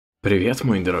Привет,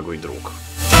 мой дорогой друг.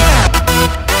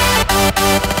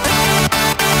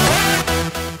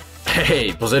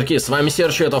 Хей, пузырьки, с вами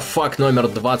СЕРЧ, это факт номер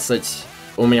 20.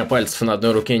 У меня пальцев на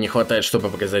одной руке не хватает, чтобы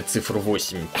показать цифру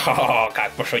 8. Хо-хо,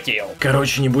 как пошутил.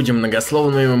 Короче, не будем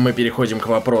многословными, мы переходим к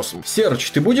вопросам.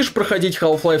 СЕРЧ, ты будешь проходить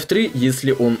Half-Life 3,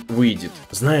 если он выйдет?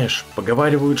 Знаешь,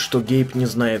 поговаривают, что Гейб не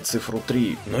знает цифру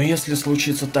 3. Но если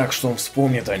случится так, что он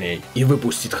вспомнит о ней и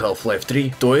выпустит Half-Life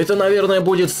 3, то это, наверное,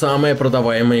 будет самая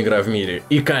продаваемая игра в мире.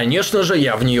 И, конечно же,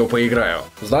 я в нее поиграю.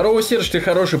 Здорово, СЕРЧ, ты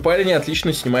хороший парень и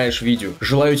отлично снимаешь видео.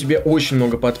 Желаю тебе очень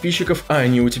много подписчиков, а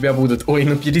они у тебя будут. Ой,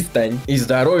 ну перестань. И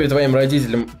здоровья твоим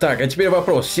родителям. Так, а теперь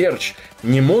вопрос, СЕРЧ,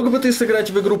 не мог бы ты сыграть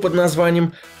в игру под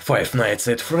названием Five Nights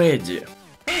at Freddy?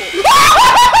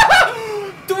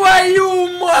 Твою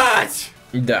мать!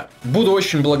 Да, буду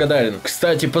очень благодарен.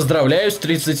 Кстати, поздравляю с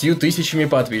 30 тысячами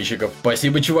подписчиков.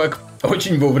 Спасибо, чувак,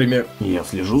 очень вовремя. Я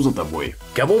слежу за тобой.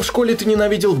 Кого в школе ты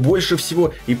ненавидел больше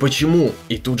всего и почему?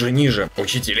 И тут же ниже.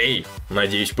 Учителей.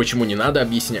 Надеюсь, почему не надо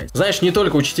объяснять. Знаешь, не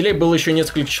только учителей, было еще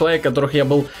несколько человек, которых я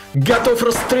был готов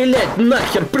расстрелять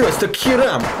нахер просто к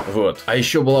херам. Вот. А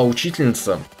еще была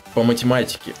учительница по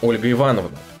математике, Ольга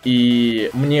Ивановна.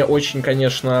 И мне очень,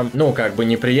 конечно, ну, как бы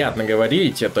неприятно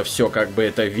говорить, это все как бы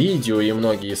это видео, и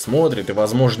многие смотрят, и,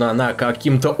 возможно, она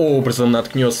каким-то образом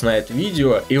наткнется на это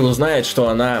видео и узнает, что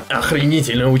она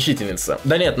охренительная учительница.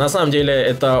 Да нет, на самом деле,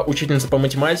 это учительница по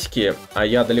математике, а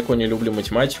я далеко не люблю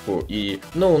математику, и,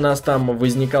 ну, у нас там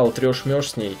возникал трёшь-мёшь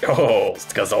с ней. О,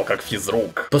 сказал как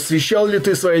физрук. Посвящал ли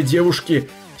ты своей девушке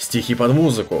стихи под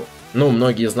музыку? Ну,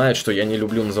 многие знают, что я не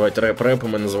люблю называть рэп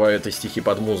рэпом и называю это стихи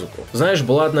под музыку. Знаешь,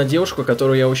 была одна девушка,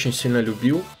 которую я очень сильно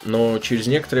любил, но через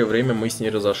некоторое время мы с ней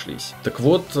разошлись. Так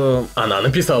вот, она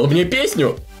написала мне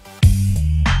песню!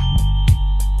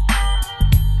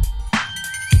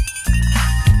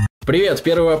 Привет,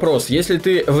 первый вопрос. Если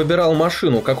ты выбирал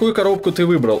машину, какую коробку ты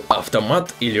выбрал?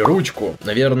 Автомат или ручку?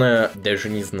 Наверное, даже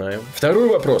не знаю. Второй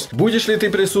вопрос. Будешь ли ты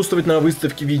присутствовать на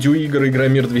выставке видеоигр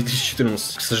Игромир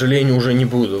 2014? К сожалению, уже не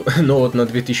буду. Но вот на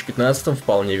 2015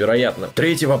 вполне вероятно.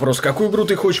 Третий вопрос. Какую игру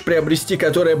ты хочешь приобрести,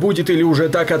 которая будет или уже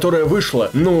та, которая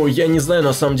вышла? Ну, я не знаю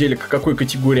на самом деле, к какой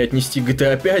категории отнести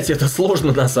GTA 5. Это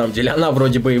сложно на самом деле. Она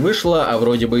вроде бы и вышла, а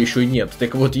вроде бы еще и нет.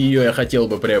 Так вот, ее я хотел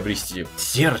бы приобрести.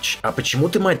 СЕРЧ, а почему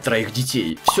ты мать троих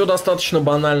детей? Все достаточно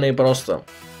банально и просто.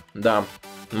 Да,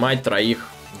 мать троих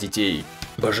детей.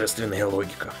 Божественная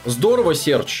логика. Здорово,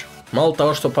 СЕРЧ. Мало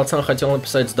того, что пацан хотел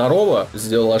написать «здорово»,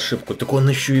 сделал ошибку, так он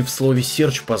еще и в слове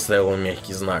 «СЕРЧ» поставил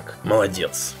мягкий знак.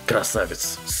 Молодец,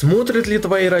 красавец. Смотрят ли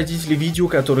твои родители видео,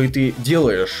 которые ты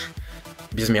делаешь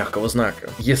без мягкого знака?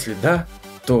 Если да,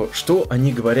 то что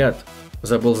они говорят?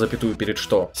 Забыл запятую перед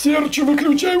что. СЕРЧ,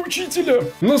 выключай учителя!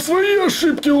 На свои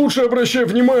ошибки лучше обращай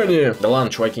внимание! Да ладно,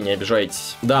 чуваки, не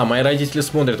обижайтесь. Да, мои родители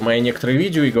смотрят мои некоторые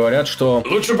видео и говорят, что...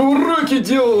 Лучше бы уроки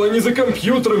делал, а не за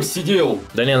компьютером сидел!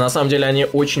 Да не, на самом деле они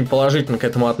очень положительно к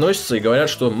этому относятся и говорят,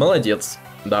 что молодец.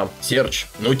 Да, СЕРЧ,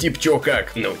 ну тип чё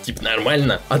как? Ну тип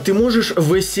нормально. А ты можешь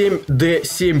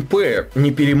V7D7P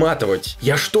не перематывать?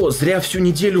 Я что, зря всю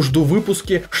неделю жду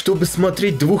выпуски, чтобы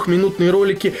смотреть двухминутные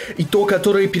ролики и то,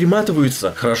 которые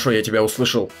перематываются? Хорошо, я тебя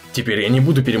услышал. Теперь я не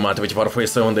буду перематывать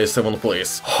Warface 7D7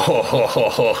 Plays.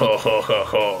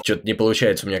 Хо-хо-хо-хо-хо-хо-хо. Чё-то не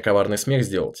получается у меня коварный смех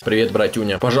сделать. Привет,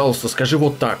 братюня. Пожалуйста, скажи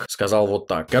вот так. Сказал вот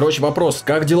так. Короче, вопрос.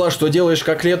 Как дела? Что делаешь?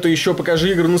 Как лето? Еще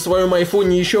покажи игры на своем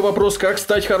айфоне. Еще вопрос. Как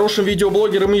стать хорошим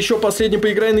видеоблогером? Еще последний,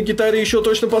 поиграй на гитаре, еще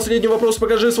точно последний вопрос,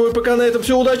 покажи свой ПК, на этом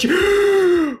все, удачи!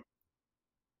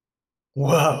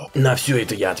 Вау! На все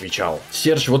это я отвечал.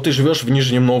 СЕРЧ, вот ты живешь в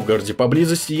Нижнем Новгороде,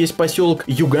 поблизости есть поселок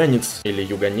Юганец, или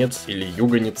Юганец, или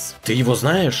Юганец. Ты его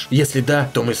знаешь? Если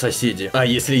да, то мы соседи. А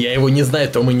если я его не знаю,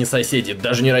 то мы не соседи.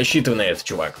 Даже не рассчитывай на это,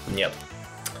 чувак. Нет.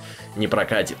 Не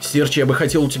прокатит. СЕРЧ, я бы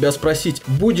хотел у тебя спросить,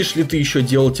 будешь ли ты еще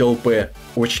делать ЛП?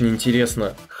 Очень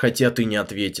интересно, хотя ты не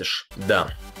ответишь. Да.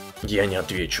 Я не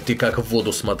отвечу. Ты как в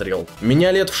воду смотрел.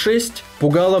 Меня лет в 6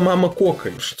 пугала мама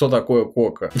кокой. Что такое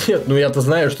кока? Нет, ну я-то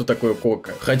знаю, что такое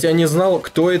кока. Хотя не знал,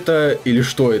 кто это или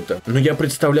что это. Но я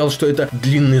представлял, что это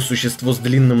длинное существо с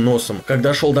длинным носом.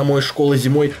 Когда шел домой из школы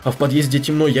зимой, а в подъезде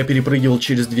темно, я перепрыгивал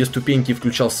через 2 ступеньки и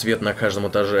включал свет на каждом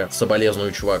этаже.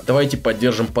 Соболезную, чувак. Давайте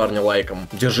поддержим парня лайком.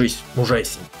 Держись,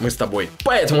 мужайся. Мы с тобой.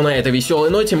 Поэтому на этой веселой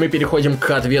ноте мы переходим к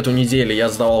ответу недели. Я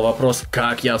задавал вопрос,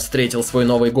 как я встретил свой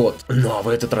Новый год. Ну а в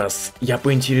этот раз я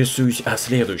поинтересуюсь о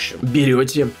следующем.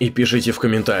 Берете и пишите в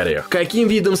комментариях, каким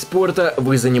видом спорта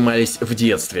вы занимались в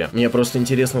детстве. Мне просто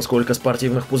интересно, сколько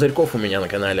спортивных пузырьков у меня на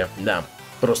канале. Да,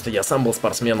 просто я сам был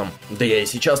спортсменом. Да я и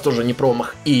сейчас тоже не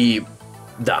промах. И...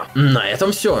 да, на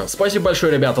этом все. Спасибо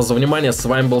большое, ребята, за внимание. С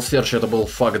вами был СЕРЧ, это был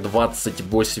факт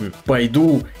 28.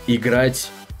 Пойду играть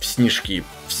в снежки.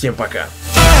 Всем пока.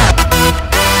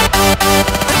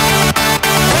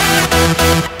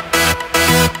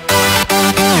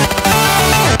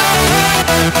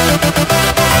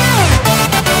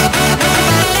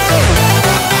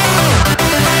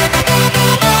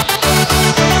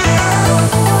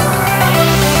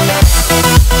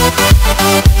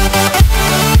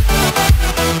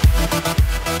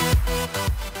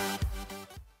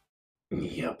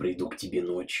 Я приду к тебе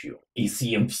ночью и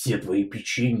съем все твои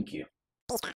печеньки.